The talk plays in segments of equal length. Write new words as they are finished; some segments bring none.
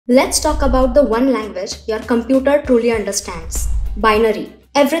Let's talk about the one language your computer truly understands. Binary.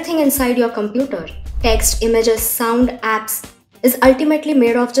 Everything inside your computer, text, images, sound, apps, is ultimately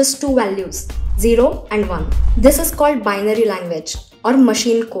made of just two values, 0 and 1. This is called binary language or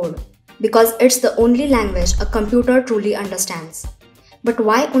machine code because it's the only language a computer truly understands. But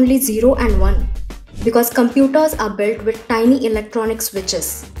why only 0 and 1? Because computers are built with tiny electronic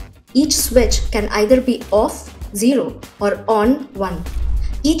switches. Each switch can either be off, 0, or on, 1.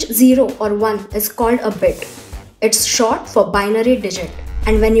 Each 0 or 1 is called a bit. It's short for binary digit,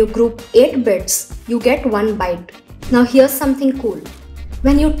 and when you group 8 bits, you get 1 byte. Now here's something cool.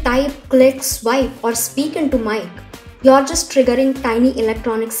 When you type, click, swipe, or speak into mic, you're just triggering tiny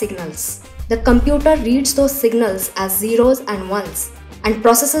electronic signals. The computer reads those signals as zeros and ones and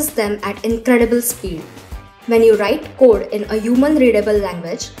processes them at incredible speed. When you write code in a human-readable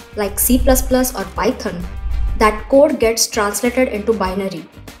language like C++ or Python, that code gets translated into binary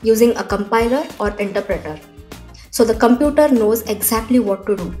using a compiler or interpreter. So the computer knows exactly what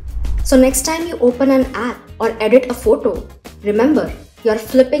to do. So next time you open an app or edit a photo, remember, you're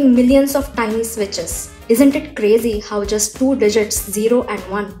flipping millions of tiny switches. Isn't it crazy how just two digits 0 and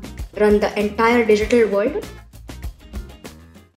 1 run the entire digital world?